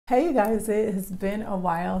Hey you guys, it has been a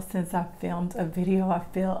while since I filmed a video. I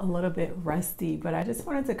feel a little bit rusty, but I just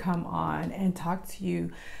wanted to come on and talk to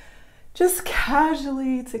you just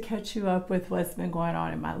casually to catch you up with what's been going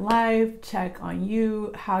on in my life, check on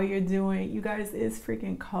you, how you're doing. You guys, it's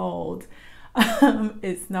freaking cold.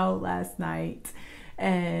 It snowed last night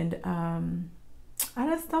and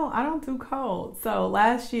I don't do cold. So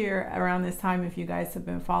last year around this time, if you guys have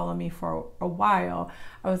been following me for a while,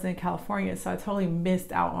 I was in California, so I totally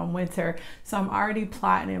missed out on winter. So I'm already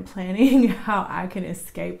plotting and planning how I can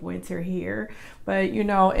escape winter here. But you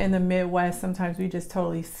know, in the Midwest, sometimes we just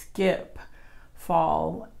totally skip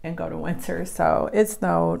fall and go to winter. So it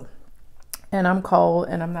snowed and I'm cold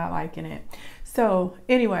and I'm not liking it. So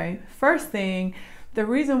anyway, first thing, the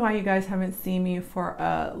reason why you guys haven't seen me for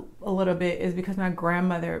a little bit is because my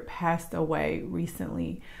grandmother passed away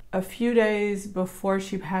recently. A few days before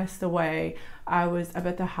she passed away, I was up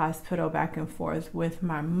at the hospital back and forth with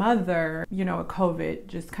my mother, you know, with COVID,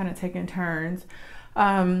 just kind of taking turns.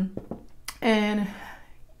 And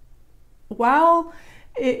while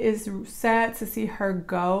it is sad to see her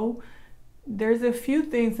go, there's a few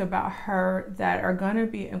things about her that are going to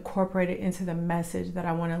be incorporated into the message that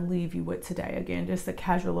I want to leave you with today. Again, just a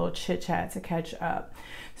casual little chit chat to catch up.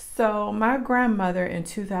 So my grandmother in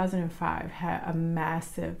 2005 had a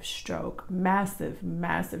massive stroke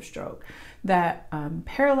that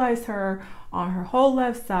paralyzed her on her whole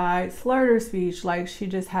left side, slurred her speech, like she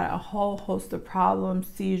just had a whole host of problems,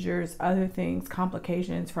 seizures, other things,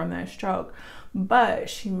 complications from that stroke, but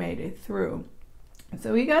she made it through.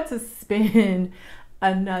 So we got to spend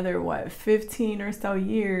another, 15 or so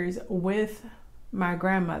years with my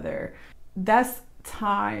grandmother. That's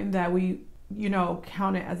time that we, you know,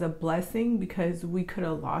 counted as a blessing because we could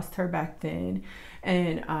have lost her back then.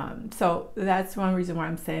 And so that's one reason why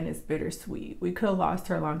I'm saying it's bittersweet. We could have lost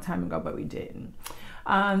her a long time ago, but we didn't.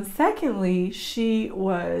 Secondly, she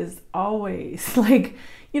was always like,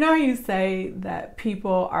 you know, you say that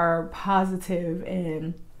people are positive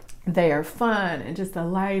and they are fun and just the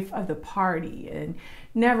life of the party and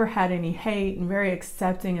never had any hate and very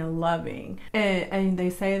accepting and loving. And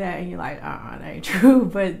they say that and you're like, that ain't true.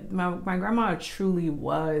 But my grandma truly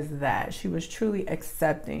was that. She was truly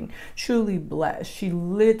accepting, truly blessed. She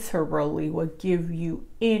literally would give you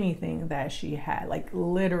anything that she had, like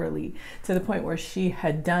literally to the point where she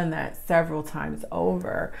had done that several times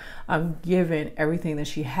over, given everything that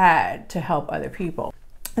she had to help other people.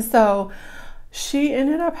 So she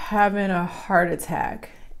ended up having a heart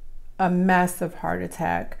attack, a massive heart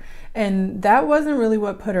attack, and that wasn't really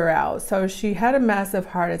what put her out. So she had a massive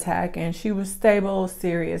heart attack and she was stable,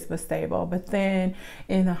 serious but stable. But then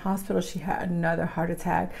in the hospital, she had another heart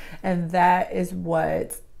attack, and that is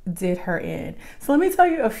what did her in. So let me tell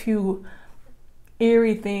you a few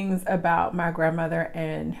eerie things about my grandmother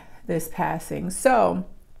and this passing. So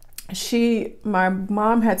my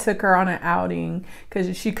mom had took her on an outing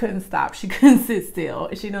because she couldn't stop. She couldn't sit still.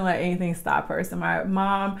 She didn't let anything stop her. So my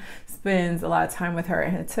mom spends a lot of time with her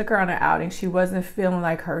and took her on an outing. She wasn't feeling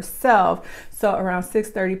like herself. So around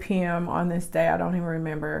 6:30 p.m. on this day, I don't even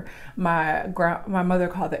remember, my mother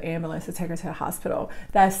called the ambulance to take her to the hospital.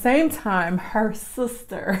 That same time, her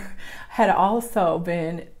sister had also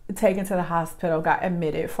been taken to the hospital, got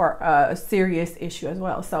admitted for a serious issue as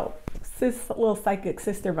well. So this little psychic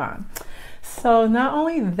sister bond. So not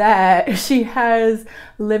only that, she has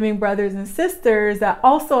living brothers and sisters that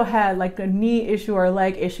also had like a knee issue or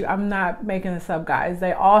leg issue. I'm not making this up, guys.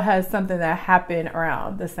 They all had something that happened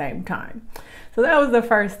around the same time. So that was the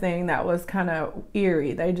first thing that was kind of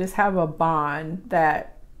eerie. They just have a bond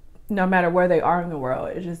that no matter where they are in the world,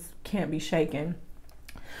 it just can't be shaken.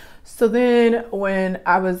 So then when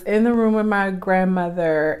I was in the room with my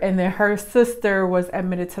grandmother and then her sister was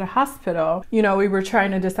admitted to the hospital, you know, we were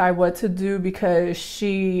trying to decide what to do because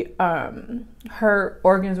her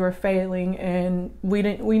organs were failing, and we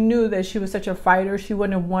knew that she was such a fighter. She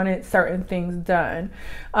wouldn't have wanted certain things done.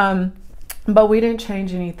 But we didn't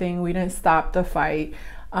change anything. We didn't stop the fight.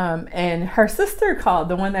 And her sister called,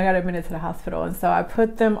 the one that got admitted to the hospital. And so I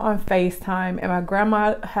put them on FaceTime, and my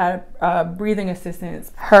grandma had breathing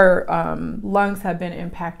assistance. Her lungs had been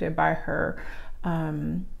impacted by her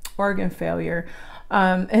organ failure.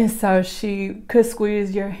 And so she could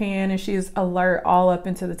squeeze your hand, and she's alert all up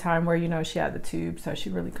into the time where, you know, she had the tube, so she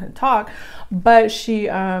really couldn't talk. But she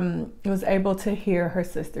was able to hear her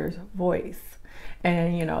sister's voice.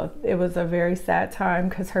 And, you know, it was a very sad time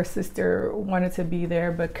because her sister wanted to be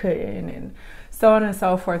there but couldn't, and so on and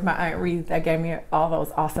so forth. My Aunt Reed that gave me all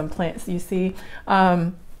those awesome plants, you see.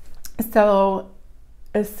 So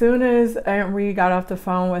as soon as Aunt Reed got off the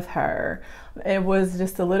phone with her, It was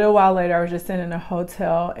just a little while later, I was just sitting in a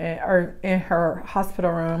hotel or in her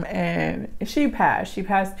hospital room, and she passed. She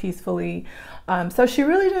passed peacefully. So she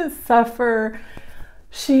really didn't suffer.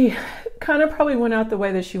 She kind of probably went out the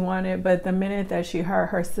way that she wanted, but the minute that she heard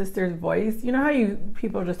her sister's voice, you know how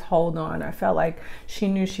people just hold on. I felt like she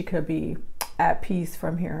knew she could be at peace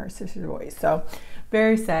from hearing her sister's voice. So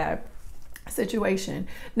very sad situation.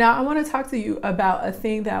 Now I want to talk to you about a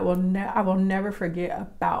thing that I will never forget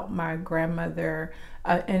about my grandmother,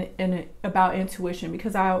 and about intuition,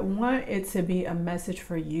 because I want it to be a message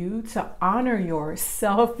for you to honor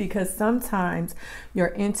yourself, because sometimes your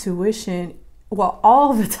intuition, well,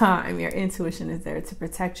 all the time, your intuition is there to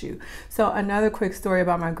protect you. So another quick story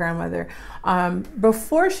about my grandmother.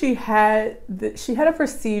 Before she had a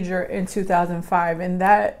procedure in 2005, and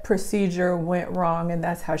that procedure went wrong, and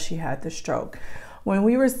that's how she had the stroke. When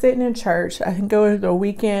we were sitting in church, I think it was the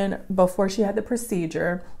weekend before she had the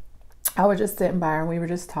procedure, I was just sitting by her and we were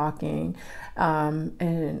just talking.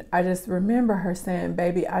 And I just remember her saying,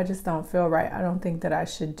 "Baby, I just don't feel right. I don't think that I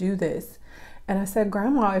should do this." And I said,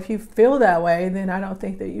 "Grandma, if you feel that way, then I don't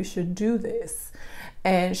think that you should do this."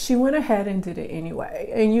 And she went ahead and did it anyway.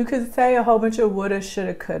 And you could say a whole bunch of woulda,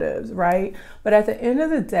 shoulda, couldas, right? But at the end of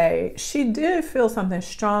the day, she did feel something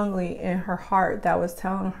strongly in her heart that was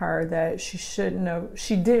telling her that she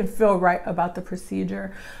didn't feel right about the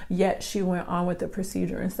procedure, yet she went on with the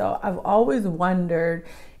procedure. And so I've always wondered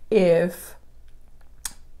if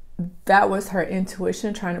that was her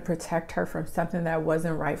intuition trying to protect her from something that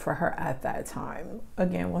wasn't right for her at that time.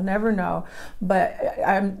 Again, we'll never know, but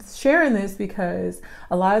I'm sharing this because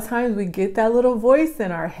a lot of times we get that little voice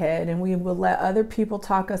in our head and we will let other people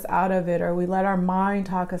talk us out of it, or we let our mind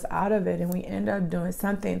talk us out of it, and we end up doing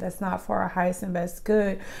something that's not for our highest and best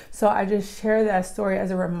good. So I just share that story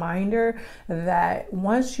as a reminder that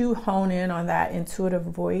once you hone in on that intuitive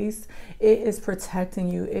voice, it is protecting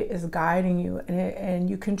you, it is guiding you, and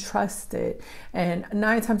you can trust it. And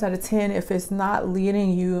 9 times out of 10, if it's not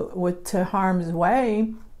leading you to harm's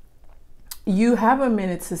way, you have a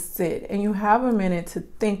minute to sit and you have a minute to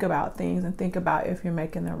think about things and think about if you're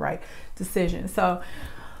making the right decision. So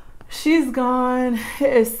she's gone.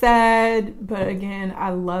 It's sad, but again, I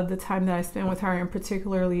love the time that I spent with her, and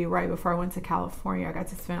particularly right before I went to California, I got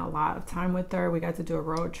to spend a lot of time with her. We got to do a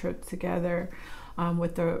road trip together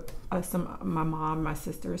with my mom, my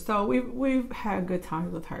sister. So we've had good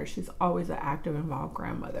times with her. She's always an active, involved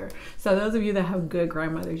grandmother. So those of you that have good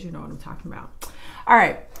grandmothers, you know what I'm talking about. All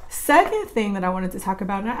right, second thing that I wanted to talk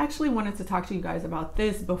about, and I actually wanted to talk to you guys about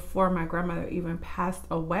this before my grandmother even passed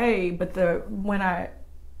away, but when I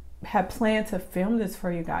had planned to film this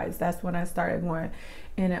for you guys, that's when I started going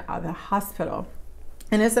in and out of the hospital.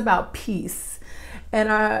 And it's about peace.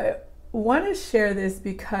 And I want to share this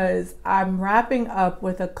because I'm wrapping up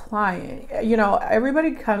with a client. You know,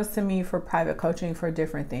 everybody comes to me for private coaching for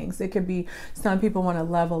different things. It could be some people want to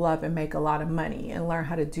level up and make a lot of money and learn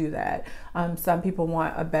how to do that. Some people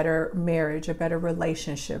want a better marriage, a better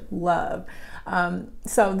relationship, love.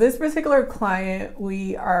 So this particular client,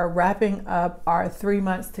 we are wrapping up our 3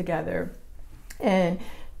 months together, and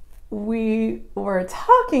we were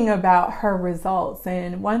talking about her results,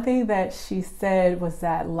 and one thing that she said was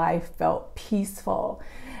that life felt peaceful.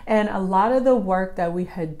 And a lot of the work that we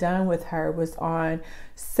had done with her was on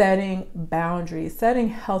setting boundaries, setting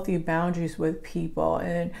healthy boundaries with people,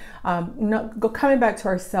 and coming back to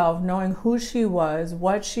herself, knowing who she was,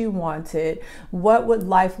 what she wanted, what would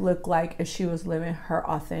life look like if she was living her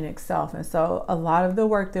authentic self. And so a lot of the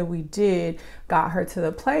work that we did got her to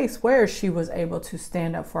the place where she was able to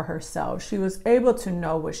stand up for herself. She was able to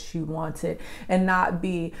know what she wanted and not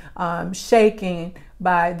be shaken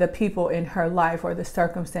by the people in her life or the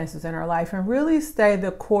circumstances in her life, and really stay the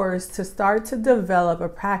course to start to develop a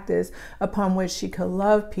practice upon which she could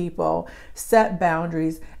love people, set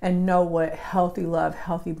boundaries, and know what healthy love,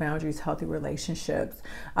 healthy boundaries, healthy relationships,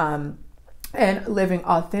 and living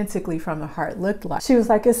authentically from the heart looked like. She was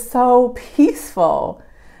like, "It's so peaceful."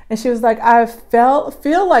 And she was like, "I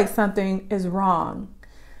feel like something is wrong."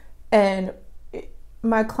 And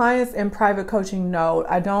my clients in private coaching know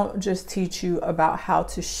I don't just teach you about how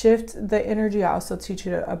to shift the energy. I also teach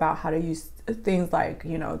you about how to use things like,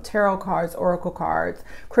 you know, tarot cards, oracle cards,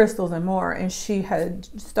 crystals, and more. And she had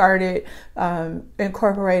started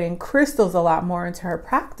incorporating crystals a lot more into her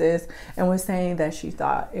practice, and was saying that she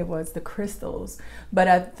thought it was the crystals. But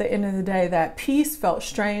at the end of the day, that peace felt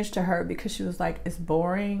strange to her because she was like, "It's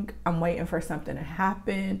boring. I'm waiting for something to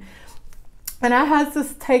happen." And I had to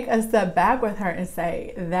take a step back with her and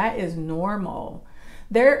say, that is normal.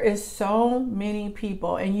 There is so many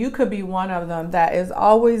people, and you could be one of them, that is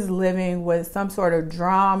always living with some sort of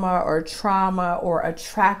drama or trauma or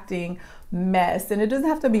attracting mess. And it doesn't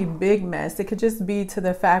have to be big mess. It could just be to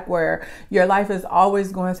the fact where your life is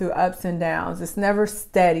always going through ups and downs. It's never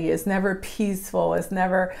steady. It's never peaceful. It's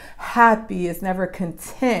never happy. It's never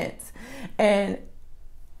content. And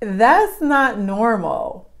that's not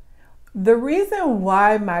normal. The reason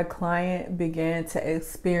why my client began to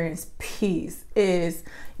experience peace is,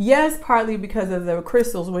 yes, partly because of the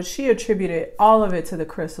crystals, which she attributed all of it to the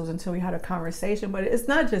crystals until we had a conversation. But it's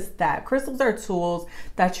not just that. Crystals are tools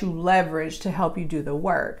that you leverage to help you do the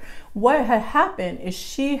work. What had happened is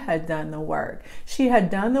she had done the work. She had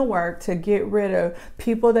done the work to get rid of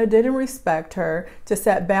people that didn't respect her, to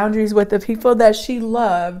set boundaries with the people that she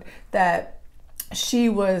loved, that she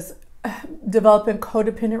was developing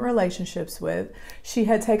codependent relationships with. She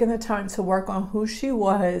had taken the time to work on who she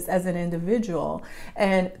was as an individual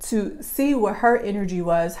and to see what her energy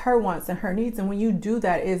was, her wants and her needs. And when you do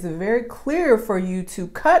that, it's very clear for you to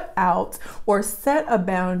cut out or set a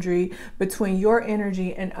boundary between your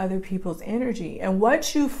energy and other people's energy. And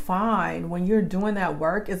what you find when you're doing that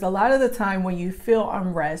work is, a lot of the time when you feel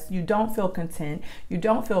unrest, you don't feel content, you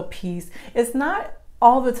don't feel peace, it's not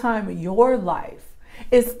all the time your life.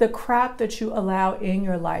 It's the crap that you allow in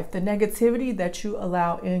your life, the negativity that you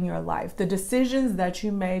allow in your life, the decisions that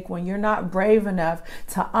you make when you're not brave enough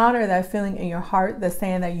to honor that feeling in your heart that's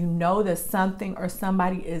saying that you know that something or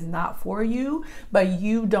somebody is not for you, but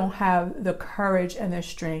you don't have the courage and the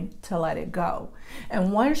strength to let it go.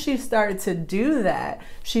 And once she started to do that,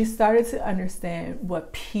 she started to understand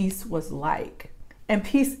what peace was like. And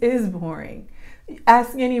peace is boring.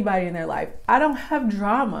 Ask anybody in their life. I don't have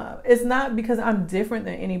drama. It's not because I'm different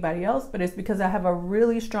than anybody else, but it's because I have a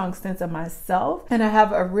really strong sense of myself, and I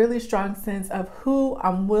have a really strong sense of who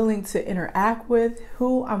I'm willing to interact with,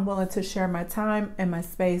 who I'm willing to share my time and my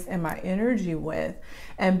space and my energy with.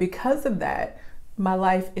 And because of that, my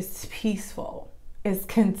life is peaceful. It's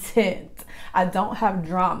content. I don't have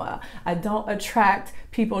drama. I don't attract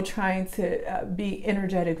people trying to be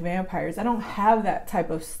energetic vampires. I don't have that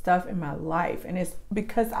type of stuff in my life. And it's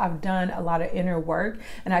because I've done a lot of inner work,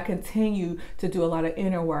 and I continue to do a lot of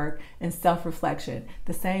inner work and self-reflection,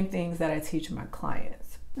 the same things that I teach my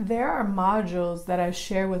clients. There are modules that I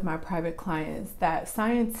share with my private clients that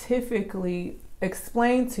scientifically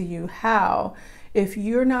explain to you how, if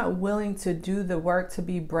you're not willing to do the work to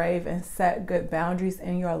be brave and set good boundaries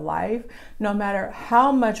in your life, no matter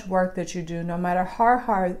how much work that you do, no matter how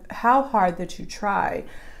hard that you try,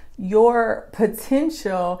 your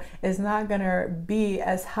potential is not going to be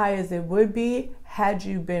as high as it would be had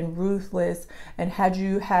you been ruthless and had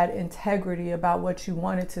you had integrity about what you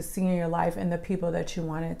wanted to see in your life and the people that you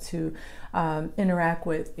wanted to interact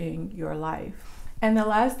with in your life. And the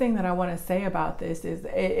last thing that I want to say about this is,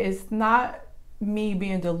 it's not me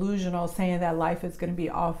being delusional saying that life is going to be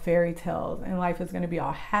all fairy tales and life is going to be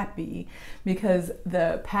all happy, because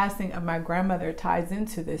the passing of my grandmother ties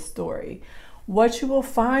into this story. What you will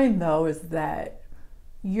find though is that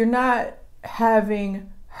you're not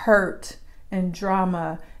having hurt and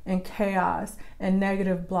drama and chaos and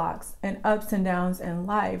negative blocks and ups and downs in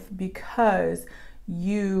life because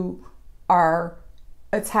you are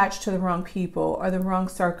attached to the wrong people or the wrong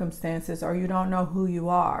circumstances, or you don't know who you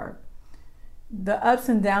are. The ups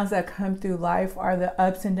and downs that come through life are the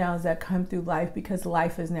ups and downs that come through life because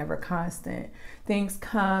life is never constant. Things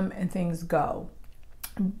come and things go.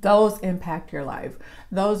 Those impact your life.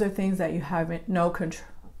 Those are things that you have no control.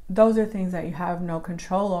 Those are things that you have no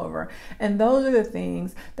control over. And those are the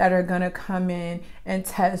things that are going to come in and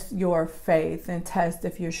test your faith and test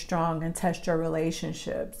if you're strong and test your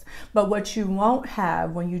relationships. But what you won't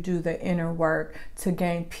have when you do the inner work to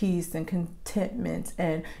gain peace and contentment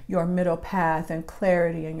and your middle path and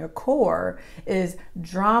clarity in your core is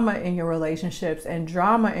drama in your relationships and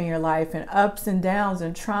drama in your life and ups and downs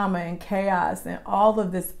and trauma and chaos and all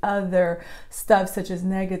of this other stuff such as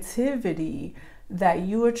negativity that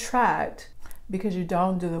you attract because you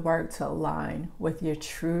don't do the work to align with your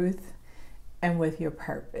truth and with your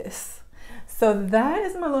purpose. So that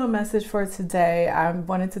is my little message for today. I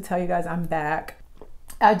wanted to tell you guys I'm back.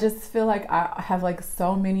 I just feel like I have like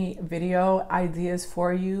so many video ideas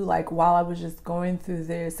for you. Like while I was just going through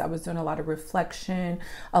this, I was doing a lot of reflection,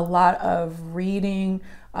 a lot of reading,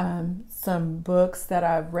 some books that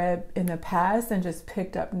I've read in the past and just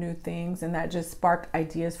picked up new things, and that just sparked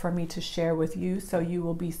ideas for me to share with you. So you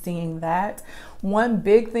will be seeing that. One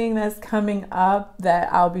big thing that's coming up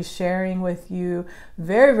that I'll be sharing with you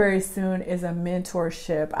very, very soon is a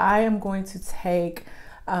mentorship. I am going to take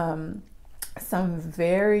some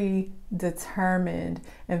very determined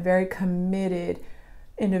and very committed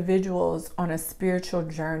individuals on a spiritual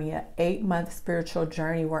journey, an 8-month spiritual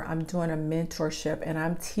journey where I'm doing a mentorship and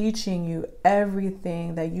I'm teaching you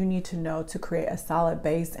everything that you need to know to create a solid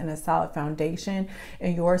base and a solid foundation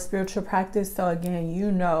in your spiritual practice. So again,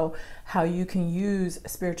 you know how you can use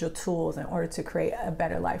spiritual tools in order to create a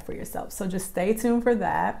better life for yourself. So just stay tuned for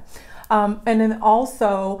that. And then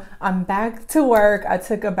also I'm back to work. I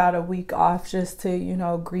took about a week off just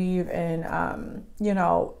to, grieve and,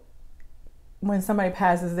 when somebody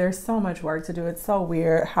passes, there's so much work to do. It's so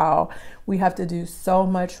weird how we have to do so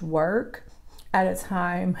much work at a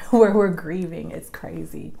time where we're grieving. It's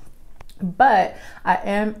crazy. But I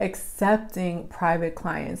am accepting private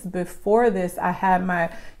clients. Before this, I had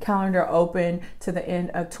my calendar open to the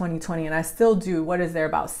end of 2020, and I still do. What is there,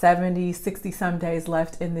 about 70, 60 some days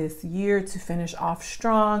left in this year to finish off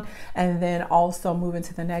strong and then also move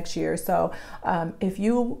into the next year. So if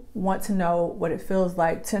you want to know what it feels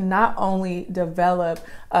like to not only develop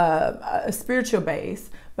a spiritual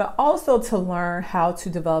base, but also to learn how to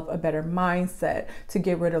develop a better mindset, to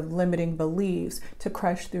get rid of limiting beliefs, to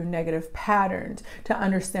crush through negative patterns, to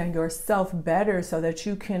understand yourself better so that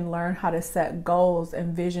you can learn how to set goals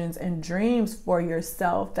and visions and dreams for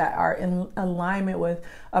yourself that are in alignment with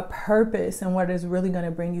a purpose and what is really going to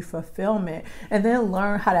bring you fulfillment. And then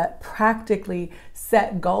learn how to practically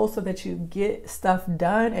set goals so that you get stuff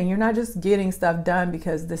done. And you're not just getting stuff done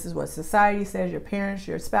because this is what society says, your parents,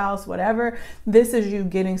 your spouse, whatever. This is you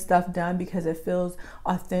getting stuff done because it feels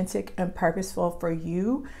authentic and purposeful for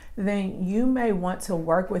you. Then you may want to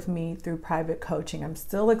work with me through private coaching. I'm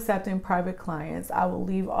still accepting private clients. I will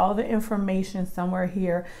leave all the information somewhere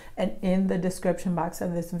here and in the description box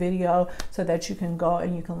of this video so that you can go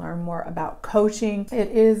and you can learn more about coaching. It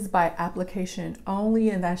is by application only,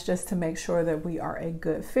 and that's just to make sure that we are a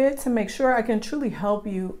good fit, to make sure I can truly help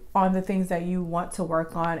you on the things that you want to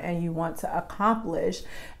work on and you want to accomplish.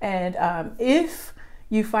 And if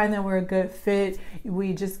you find that we're a good fit,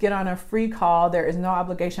 we just get on a free call. There is no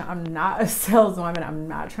obligation. I'm not a saleswoman. I'm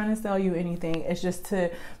not trying to sell you anything. It's just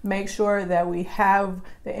to make sure that we have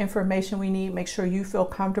the information we need, make sure you feel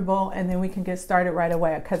comfortable, and then we can get started right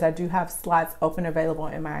away, because I do have slots open available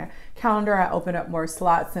in my calendar. I opened up more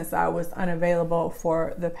slots since I was unavailable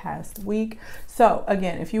for the past week. So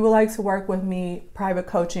again, if you would like to work with me, private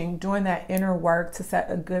coaching, doing that inner work to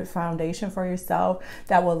set a good foundation for yourself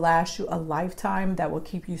that will last you a lifetime, that will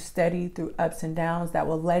keep you steady through ups and downs, that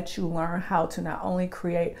will let you learn how to not only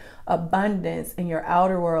create abundance in your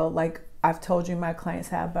outer world, like I've told you my clients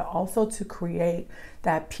have, but also to create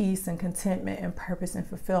that peace and contentment and purpose and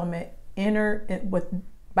fulfillment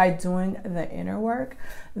by doing the inner work,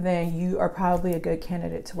 then you are probably a good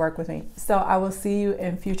candidate to work with me. So I will see you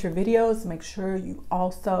in future videos. Make sure you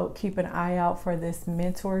also keep an eye out for this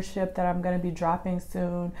mentorship that I'm going to be dropping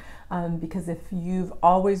soon, because if you've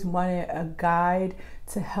always wanted a guide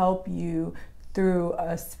to help you through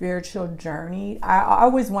a spiritual journey, I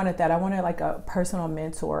always wanted that. I wanted like a personal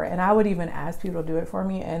mentor, and I would even ask people to do it for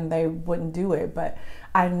me and they wouldn't do it. But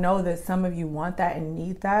I know that some of you want that and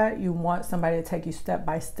need that. You want somebody to take you step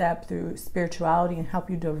by step through spirituality and help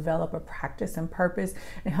you develop a practice and purpose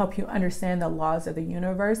and help you understand the laws of the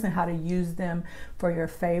universe and how to use them for your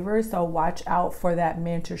favor. So watch out for that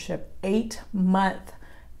mentorship. 8-month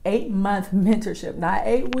mentorship, not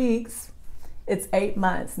 8 weeks. It's 8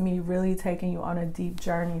 months, me really taking you on a deep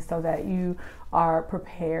journey so that you are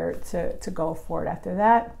prepared to go forward after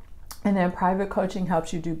that. And then private coaching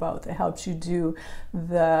helps you do both. It helps you do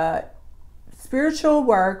the spiritual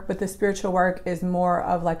work, but the spiritual work is more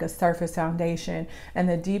of like a surface foundation. And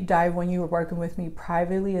the deep dive when you were working with me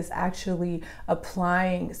privately is actually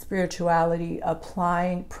applying spirituality,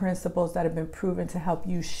 applying principles that have been proven to help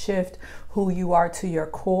you shift who you are to your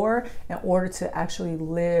core in order to actually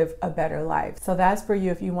live a better life. So that's for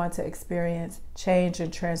you if you want to experience change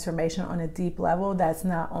and transformation on a deep level that's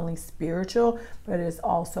not only spiritual, but is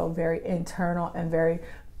also very internal and very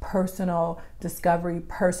personal discovery,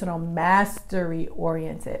 personal mastery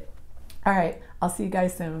oriented. All right, I'll see you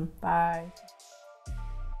guys soon. Bye.